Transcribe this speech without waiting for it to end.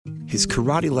his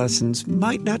karate lessons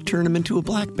might not turn him into a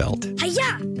black belt.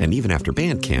 Hi-ya! And even after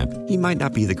band camp, he might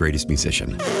not be the greatest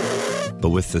musician.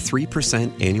 But with the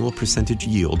 3% annual percentage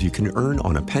yield you can earn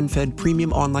on a PenFed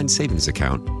premium online savings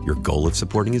account, your goal of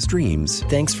supporting his dreams...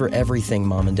 Thanks for everything,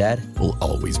 Mom and Dad. ...will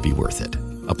always be worth it.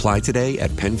 Apply today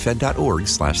at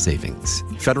PenFed.org/savings.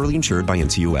 Federally insured by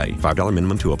NCUA. $5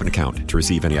 minimum to open account. To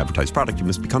receive any advertised product, you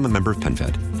must become a member of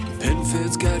PenFed.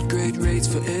 PenFed's got great rates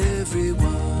for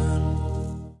everyone.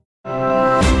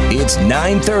 It's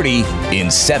 930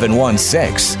 in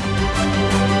 716.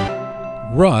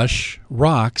 Rush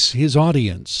rocks his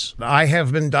audience. I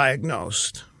have been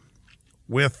diagnosed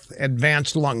with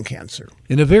advanced lung cancer.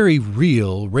 In a very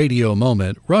real radio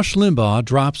moment, Rush Limbaugh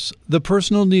drops the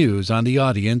personal news on the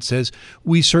audience as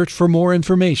we search for more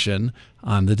information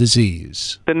on the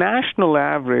disease. The national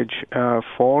average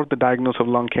for the diagnosis of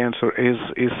lung cancer is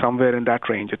somewhere in that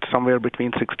range. It's somewhere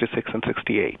between 66 and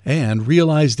 68. And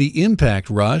realize the impact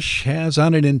Rush has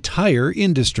on an entire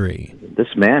industry.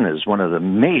 This man is one of the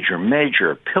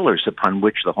major pillars upon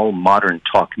which the whole modern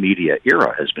talk media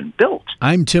era has been built.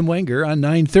 I'm Tim Wenger on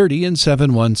 930 in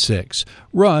 716.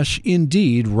 Rush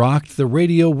indeed rocked the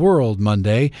radio world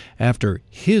Monday after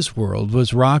his world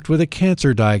was rocked with a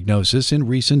cancer diagnosis in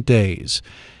recent days.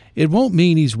 It won't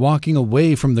mean he's walking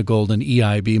away from the golden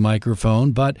EIB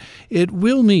microphone, but it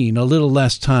will mean a little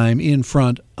less time in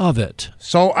front of it.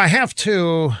 So I have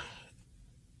to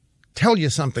tell you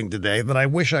something today that I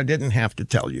wish I didn't have to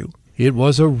tell you. It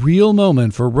was a real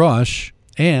moment for Rush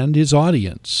and his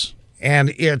audience.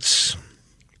 And it's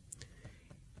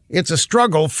a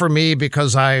struggle for me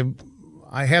because I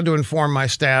had to inform my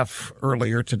staff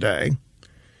earlier today.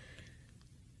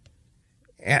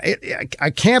 I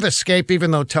can't escape,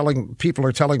 even though people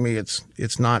are telling me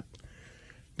it's not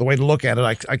the way to look at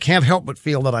it. I can't help but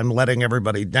feel that I'm letting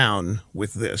everybody down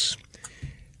with this.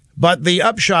 But the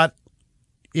upshot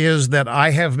is that I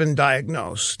have been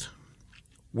diagnosed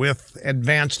with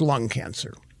advanced lung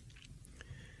cancer.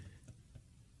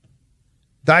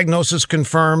 Diagnosis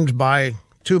confirmed by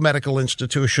 2 medical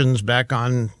institutions back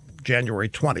on January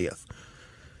 20th.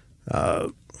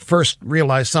 First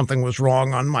realized something was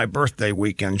wrong on my birthday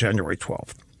weekend, January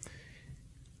 12th.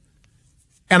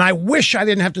 And I wish I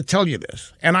didn't have to tell you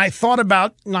this. And I thought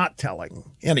about not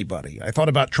telling anybody. I thought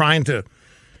about trying to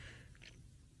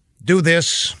do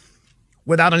this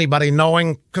without anybody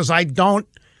knowing, because I don't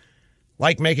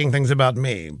like making things about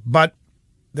me. But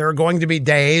there are going to be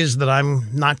days that I'm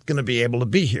not going to be able to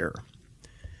be here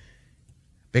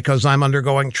because I'm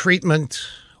undergoing treatment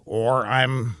or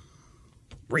I'm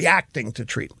reacting to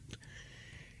treatment.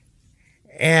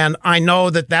 And I know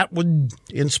that would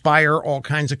inspire all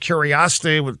kinds of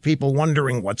curiosity with people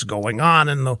wondering what's going on.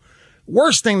 And the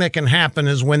worst thing that can happen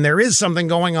is when there is something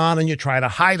going on and you try to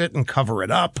hide it and cover it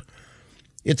up,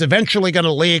 it's eventually going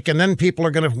to leak. And then people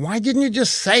are going to, why didn't you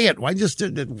just say it? Why'd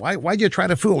you try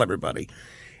to fool everybody?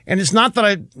 And it's not that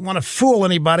I want to fool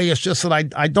anybody. It's just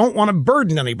that I don't want to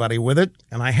burden anybody with it.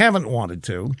 And I haven't wanted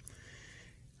to.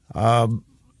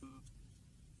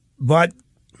 But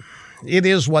it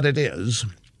is what it is.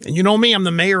 And you know me, I'm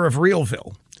the mayor of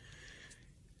Realville.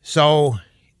 So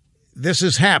this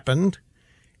has happened,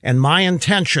 and my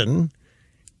intention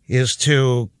is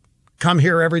to come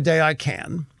here every day I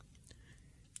can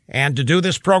and to do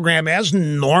this program as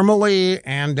normally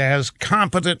and as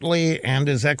competently and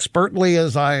as expertly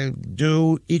as I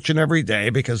do each and every day,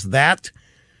 because that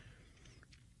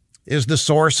is the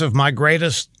source of my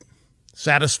greatest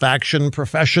satisfaction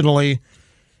professionally.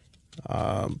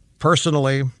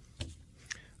 Personally,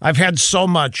 I've had so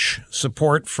much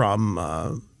support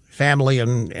from family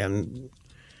and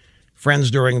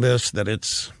friends during this that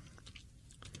it's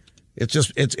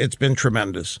been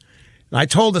tremendous. And I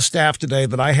told the staff today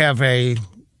that I have a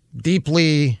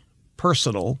deeply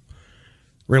personal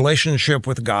relationship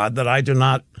with God that I do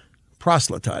not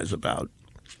proselytize about.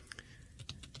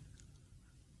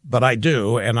 But I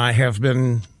do, and I have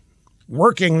been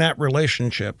working that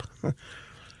relationship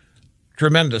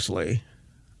tremendously,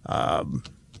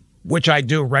 which I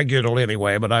do regularly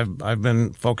anyway, but I've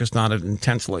been focused on it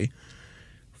intensely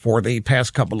for the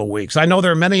past couple of weeks. I know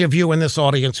there are many of you in this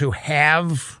audience who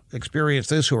have experienced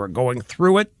this, who are going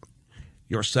through it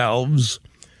yourselves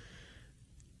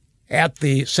at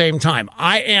the same time.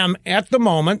 I am, at the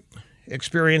moment,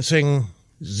 experiencing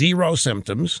zero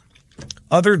symptoms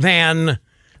other than...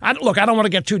 Look, I don't want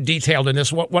to get too detailed in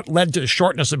this. What led to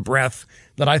shortness of breath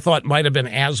that I thought might have been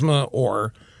asthma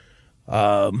or,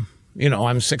 I'm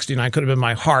 69, could have been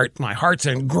my heart. My heart's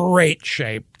in great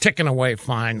shape, ticking away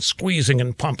fine, squeezing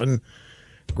and pumping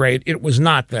great. It was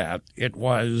not that. It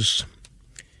was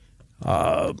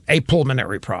a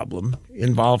pulmonary problem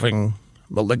involving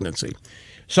malignancy.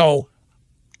 So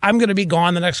I'm going to be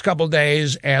gone the next couple of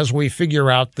days as we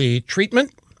figure out the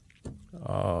treatment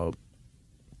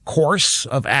course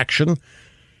of action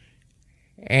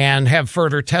and have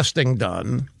further testing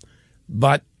done.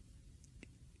 But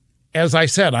as I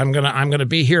said, I'm going to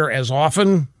be here as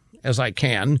often as I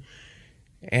can.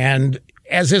 And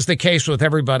as is the case with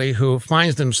everybody who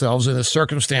finds themselves in this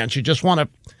circumstance, you just want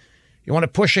to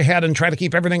push ahead and try to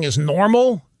keep everything as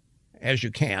normal as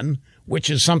you can, which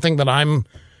is something that I'm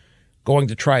going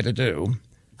to try to do.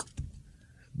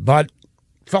 But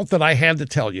felt that I had to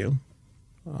tell you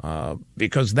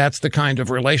because that's the kind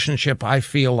of relationship I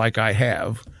feel like I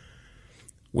have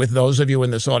with those of you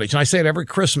in this audience. And I say it every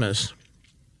Christmas,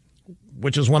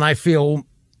 which is when I feel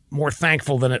more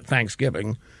thankful than at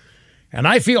Thanksgiving. And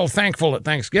I feel thankful at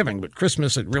Thanksgiving, but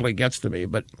Christmas, it really gets to me.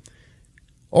 But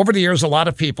over the years, a lot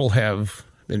of people have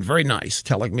been very nice,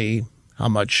 telling me how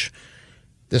much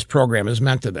this program has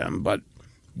meant to them. But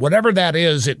whatever that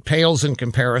is, it pales in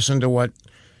comparison to what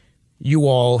you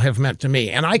all have meant to me.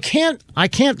 And I can't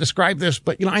describe this,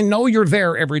 but I know you're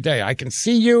there every day. I can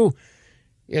see you.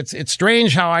 It's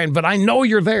strange but I know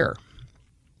you're there.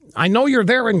 I know you're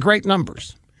there in great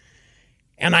numbers.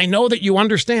 And I know that you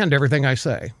understand everything I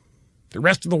say. The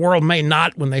rest of the world may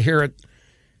not when they hear it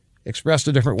expressed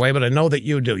a different way, but I know that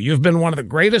you do. You've been one of the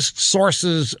greatest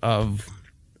sources of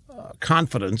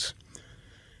confidence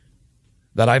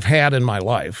that I've had in my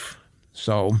life.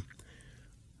 So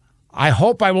I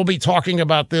hope I will be talking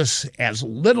about this as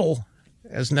little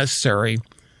as necessary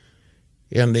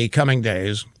in the coming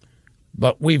days.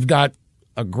 But we've got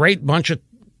a great bunch of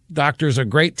doctors, a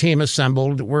great team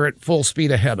assembled. We're at full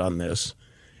speed ahead on this.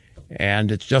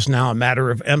 And it's just now a matter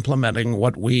of implementing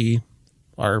what we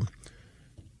are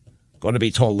going to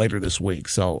be told later this week.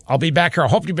 So I'll be back here. I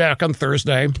hope to be back on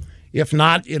Thursday. If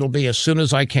not, it'll be as soon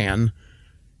as I can.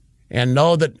 And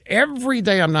know that every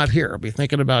day I'm not here, I'll be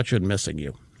thinking about you and missing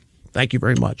you. Thank you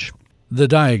very much. The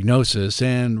diagnosis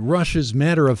and Rush's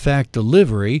matter-of-fact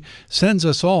delivery sends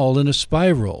us all in a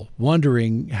spiral,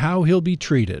 wondering how he'll be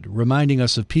treated, reminding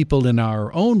us of people in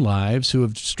our own lives who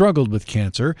have struggled with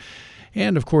cancer,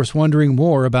 and, of course, wondering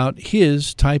more about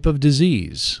his type of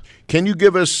disease. Can you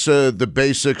give us the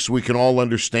basics we can all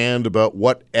understand about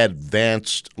what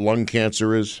advanced lung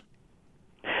cancer is?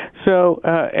 So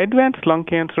advanced lung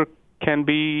cancer can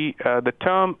be, the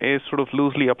term is sort of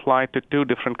loosely applied to two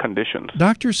different conditions.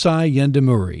 Dr. Sai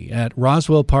Yendamuri at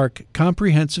Roswell Park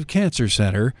Comprehensive Cancer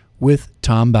Center with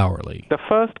Tom Bowerly. The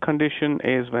first condition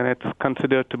is when it's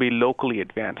considered to be locally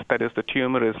advanced. That is, the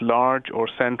tumor is large or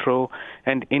central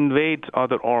and invades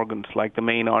other organs like the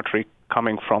main artery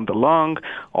coming from the lung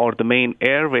or the main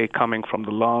airway coming from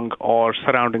the lung or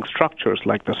surrounding structures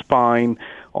like the spine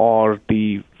or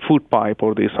the food pipe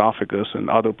or the esophagus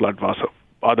and other blood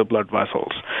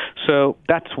vessels. So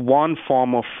that's one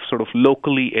form of sort of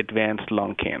locally advanced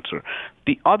lung cancer.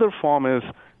 The other form is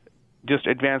just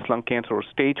advanced lung cancer or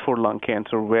stage 4 lung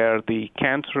cancer, where the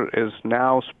cancer is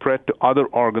now spread to other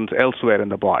organs elsewhere in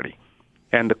the body.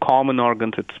 And the common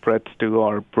organs it spreads to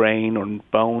are brain or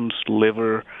bones,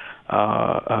 liver,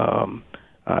 and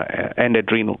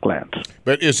adrenal glands.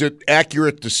 But is it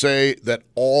accurate to say that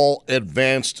all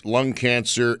advanced lung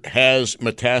cancer has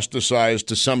metastasized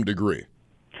to some degree?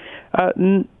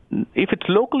 If it's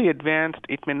locally advanced,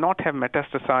 it may not have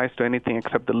metastasized to anything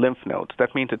except the lymph nodes.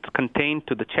 That means it's contained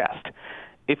to the chest.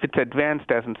 If it's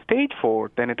advanced as in stage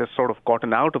 4, then it has sort of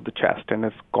gotten out of the chest and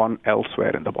has gone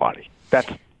elsewhere in the body. That's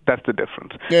the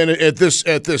difference. And at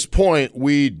this point,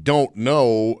 we don't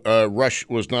know. Rush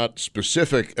was not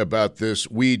specific about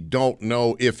this. We don't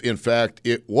know if, in fact,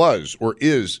 it was or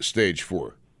is stage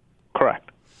 4.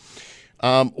 Correct.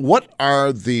 What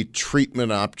are the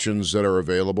treatment options that are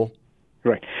available?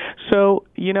 Right. So,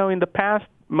 in the past,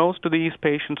 most of these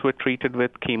patients were treated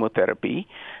with chemotherapy.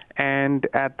 And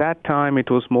at that time,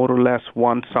 it was more or less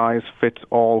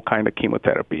one-size-fits-all kind of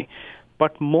chemotherapy.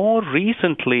 But more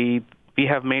recently, we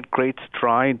have made great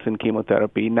strides in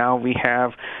chemotherapy. Now we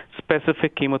have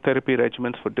specific chemotherapy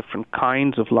regimens for different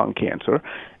kinds of lung cancer.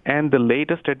 And the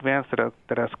latest advance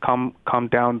that has come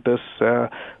down this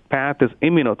path is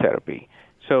immunotherapy.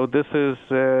 So this is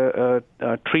a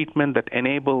treatment that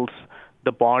enables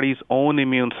the body's own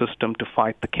immune system to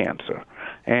fight the cancer.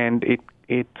 And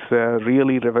it's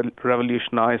really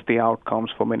revolutionized the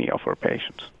outcomes for many of our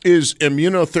patients. Is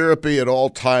immunotherapy at all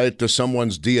tied to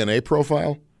someone's DNA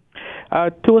profile?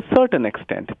 To a certain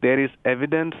extent, there is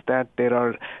evidence that there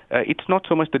are, it's not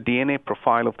so much the DNA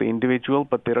profile of the individual,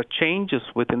 but there are changes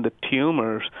within the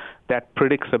tumors that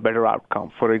predicts a better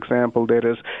outcome. For example, there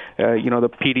is, the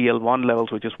PD-L1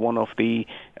 levels, which is one of the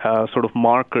sort of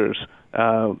markers.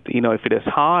 If it is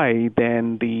high,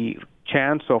 then the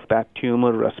chance of that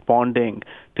tumor responding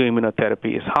to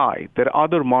immunotherapy is high. There are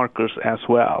other markers as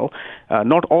well.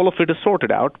 Not all of it is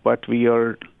sorted out, but we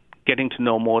are getting to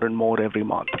know more and more every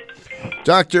month.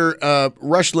 Dr.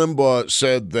 Rush Limbaugh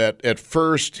said that at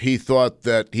first he thought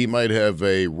that he might have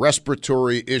a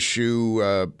respiratory issue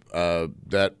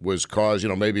that was caused,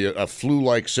 maybe a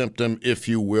flu-like symptom, if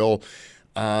you will.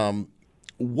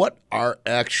 What are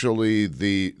actually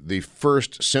the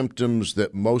first symptoms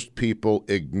that most people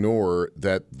ignore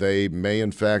that they may,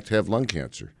 in fact, have lung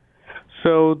cancer?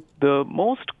 So the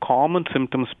most common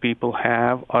symptoms people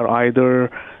have are either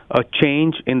a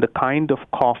change in the kind of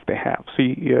cough they have.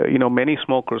 So, many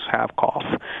smokers have cough,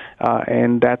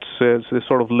 and that's they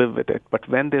sort of live with it. But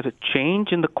when there's a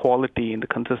change in the quality, in the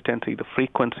consistency, the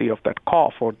frequency of that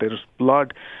cough, or there's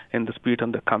blood in the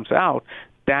sputum that comes out,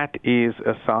 that is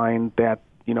a sign that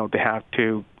they have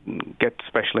to get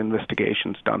special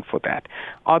investigations done for that.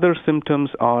 Other symptoms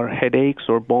are headaches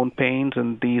or bone pains,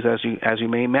 and these, as you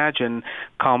may imagine,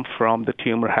 come from the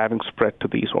tumor having spread to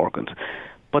these organs.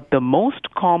 But the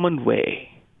most common way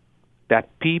that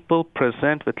people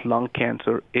present with lung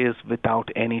cancer is without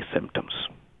any symptoms.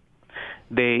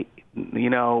 They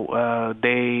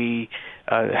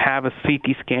have a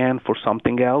CT scan for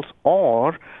something else,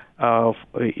 or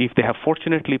if they have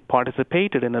fortunately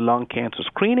participated in a lung cancer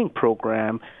screening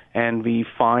program and we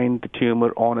find the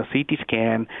tumor on a CT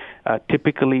scan,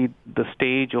 typically the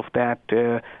stage of that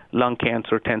lung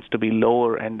cancer tends to be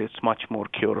lower and it's much more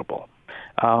curable.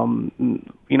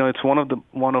 It's one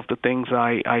of the things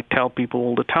I tell people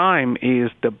all the time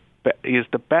is the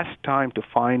best time to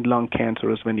find lung cancer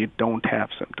is when you don't have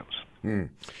symptoms.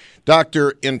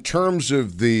 Doctor, in terms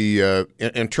of the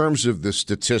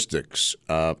statistics,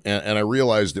 and I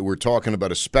realize that we're talking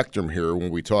about a spectrum here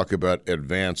when we talk about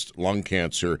advanced lung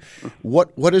cancer.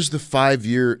 What is the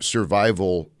 5-year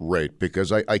survival rate?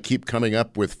 Because I keep coming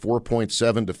up with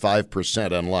 4.7 to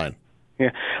 5% online.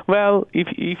 Yeah. Well, if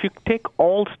you take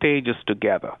all stages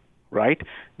together, right,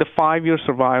 the 5-year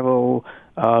survival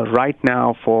right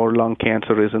now for lung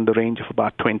cancer is in the range of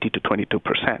about 20 to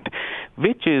 22%,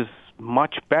 which is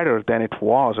much better than it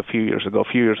was a few years ago. A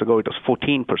few years ago, it was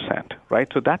 14%, right?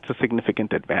 So that's a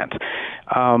significant advance.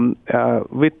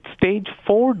 With stage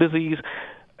 4 disease,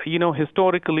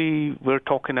 historically, we're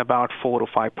talking about 4 or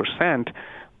 5%,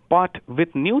 but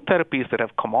with new therapies that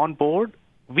have come on board,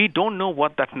 we don't know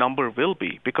what that number will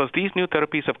be because these new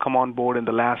therapies have come on board in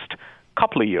the last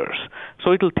couple of years.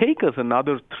 So it'll take us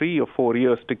another 3 or 4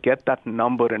 years to get that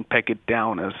number and peg it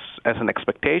down as an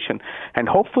expectation. And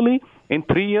hopefully in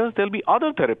 3 years, there'll be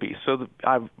other therapies. So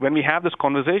when we have this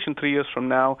conversation 3 years from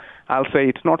now, I'll say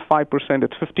it's not 5%,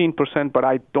 it's 15%, but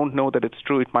I don't know that it's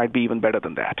true. It might be even better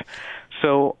than that.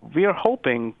 So we are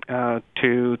hoping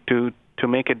to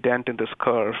make a dent in this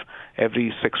curve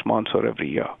every 6 months or every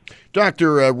year.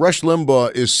 Dr. Rush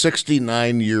Limbaugh is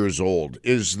 69 years old.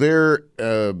 Is there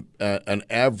an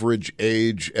average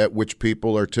age at which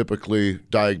people are typically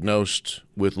diagnosed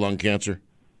with lung cancer?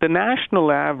 The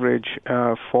national average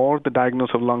for the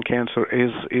diagnosis of lung cancer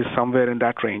is somewhere in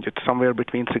that range. It's somewhere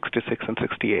between 66 and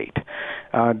 68,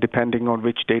 depending on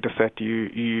which data set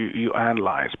you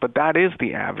analyze. But that is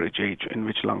the average age in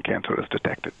which lung cancer is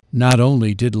detected. Not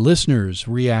only did listeners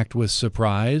react with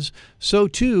surprise, so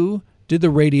too did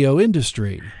the radio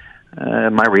industry.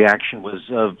 My reaction was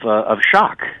of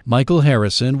shock. Michael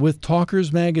Harrison with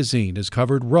Talkers Magazine has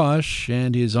covered Rush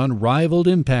and his unrivaled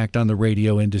impact on the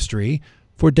radio industry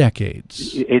for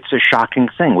decades. It's a shocking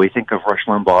thing. We think of Rush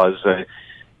Limbaugh as,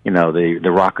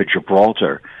 the Rock of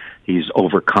Gibraltar. He's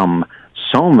overcome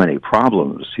so many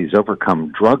problems. He's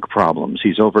overcome drug problems.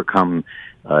 He's overcome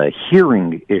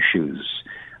hearing issues.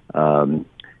 And,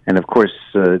 of course,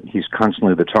 he's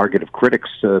constantly the target of critics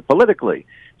politically.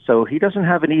 So he doesn't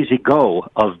have an easy go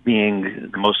of being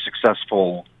the most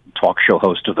successful talk show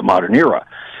host of the modern era.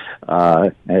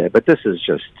 But this is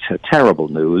just terrible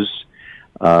news.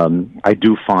 I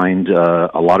do find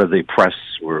a lot of the press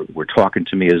were talking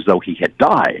to me as though he had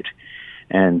died.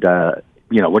 And,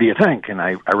 what do you think? And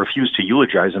I refuse to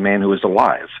eulogize a man who is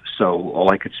alive. So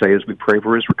all I could say is we pray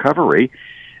for his recovery.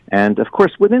 And, of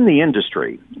course, within the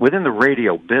industry, within the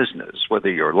radio business, whether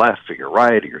you're left or you're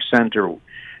right or you're center,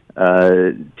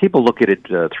 people look at it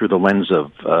through the lens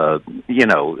of,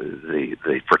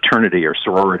 the fraternity or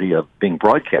sorority of being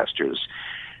broadcasters.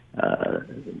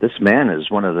 This man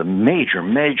is one of the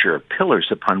major pillars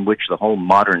upon which the whole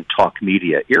modern talk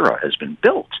media era has been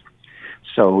built.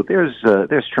 So there's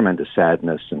tremendous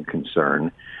sadness and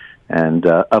concern, and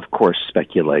of course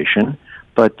speculation.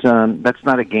 But that's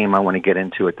not a game I want to get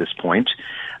into at this point.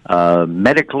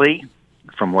 Medically,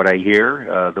 from what I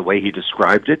hear, the way he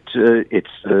described it,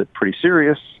 it's pretty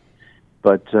serious.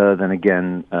 But then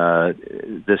again,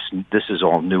 this is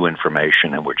all new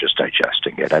information, and we're just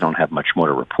digesting it. I don't have much more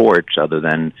to report other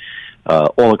than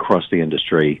all across the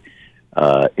industry,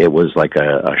 it was like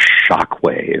a shock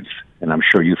wave. And I'm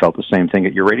sure you felt the same thing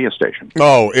at your radio station.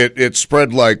 Oh, it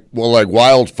spread like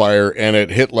wildfire, and it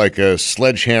hit like a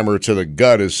sledgehammer to the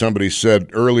gut, as somebody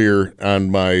said earlier on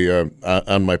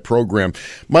my program.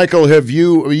 Michael,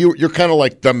 you're kind of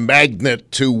like the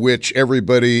magnet to which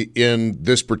everybody in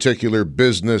this particular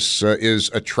business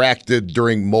is attracted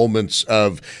during moments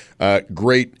of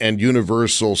great and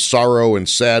universal sorrow and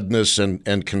sadness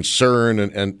and concern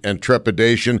and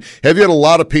trepidation. Have you had a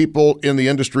lot of people in the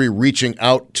industry reaching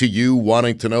out to you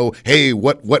wanting to know, hey,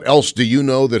 what else do you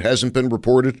know that hasn't been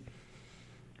reported?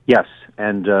 Yes,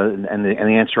 and the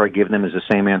answer I give them is the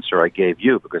same answer I gave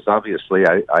you, because obviously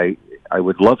I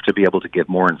would love to be able to give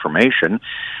more information.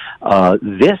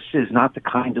 This is not the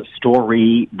kind of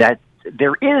story that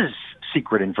there is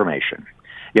secret information.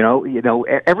 You know,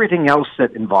 everything else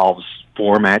that involves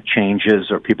format changes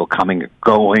or people coming and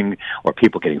going or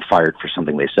people getting fired for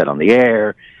something they said on the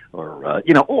air or,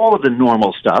 all of the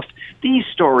normal stuff. These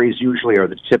stories usually are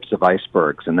the tips of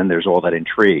icebergs, and then there's all that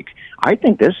intrigue. I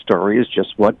think this story is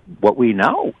just what we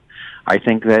know. I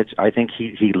think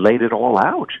he laid it all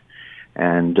out.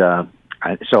 And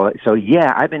so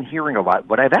yeah, I've been hearing a lot.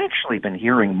 What I've actually been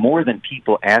hearing more than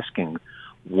people asking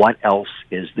what else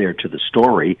is there to the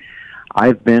story,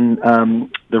 I've been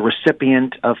the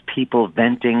recipient of people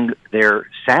venting their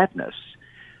sadness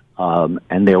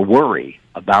and their worry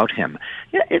about him.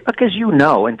 Because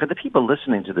and for the people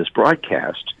listening to this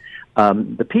broadcast,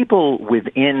 the people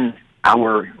within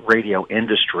our radio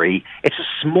industry, it's a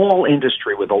small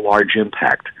industry with a large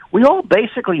impact. We all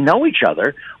basically know each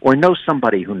other or know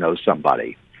somebody who knows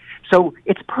somebody. So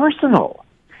it's personal.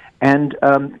 And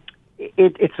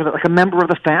it's like a member of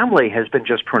the family has been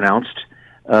just pronounced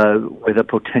with a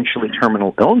potentially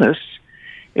terminal illness.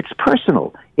 It's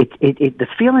personal. The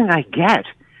feeling I get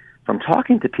from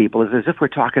talking to people is as if we're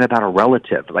talking about a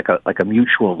relative, like a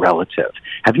mutual relative.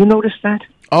 Have you noticed that?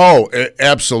 Oh,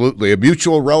 absolutely. A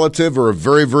mutual relative or a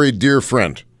very, very dear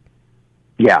friend.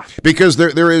 Yeah. Because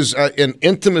there is an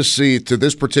intimacy to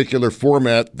this particular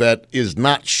format that is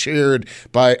not shared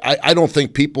by, I don't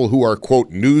think, people who are,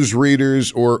 quote, news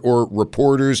readers or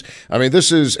reporters. I mean,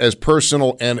 this is as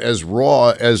personal and as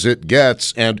raw as it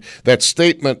gets. And that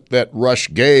statement that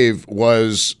Rush gave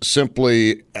was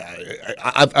simply,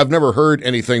 I've never heard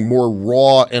anything more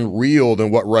raw and real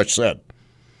than what Rush said.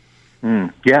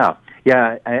 Yeah.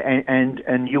 Yeah.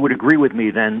 And you would agree with me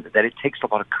then that it takes a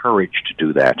lot of courage to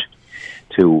do that.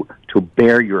 To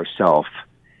bear yourself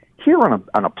here on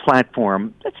a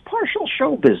platform that's partial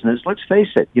show business. Let's face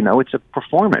it, it's a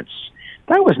performance.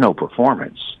 That was no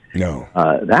performance. No,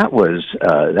 that was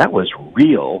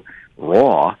real,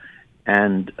 raw,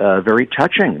 and very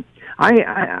touching.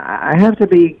 I have to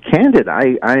be candid.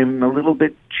 I'm a little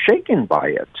bit shaken by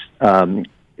it.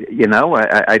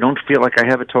 I don't feel like I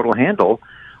have a total handle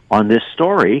on this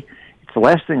story. It's the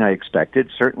last thing I expected.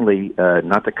 Certainly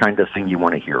not the kind of thing you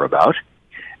want to hear about.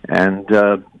 And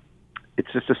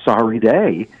it's just a sorry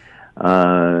day.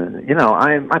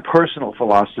 My personal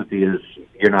philosophy is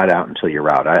you're not out until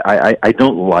you're out. I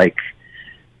don't like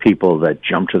people that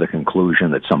jump to the conclusion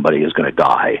that somebody is going to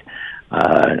die.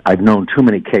 I've known too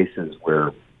many cases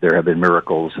where there have been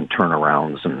miracles and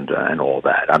turnarounds and all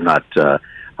that. I'm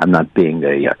not being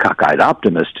a cockeyed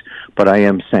optimist, but I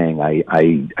am saying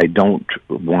I don't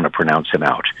want to pronounce him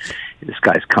out. This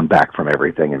guy's come back from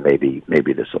everything, and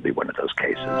maybe this will be one of those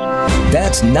cases.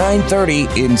 That's 930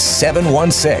 in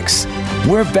 716.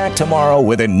 We're back tomorrow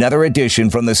with another edition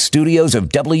from the studios of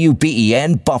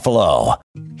WBEN Buffalo.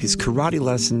 His karate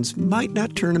lessons might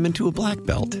not turn him into a black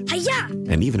belt. Hi-ya!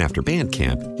 And even after band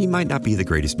camp, he might not be the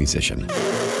greatest musician.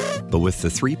 But with the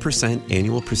 3%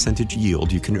 annual percentage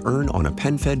yield you can earn on a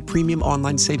PenFed premium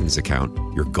online savings account,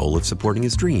 your goal of supporting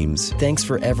his dreams, Thanks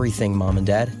for everything, Mom and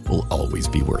Dad, will always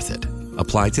be worth it.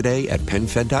 Apply today at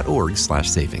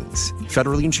PenFed.org/savings.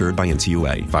 Federally insured by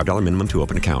NCUA. $5 minimum to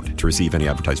open account. To receive any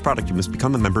advertised product, you must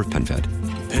become a member of PenFed.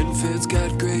 PenFed's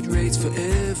got great rates for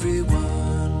everyone.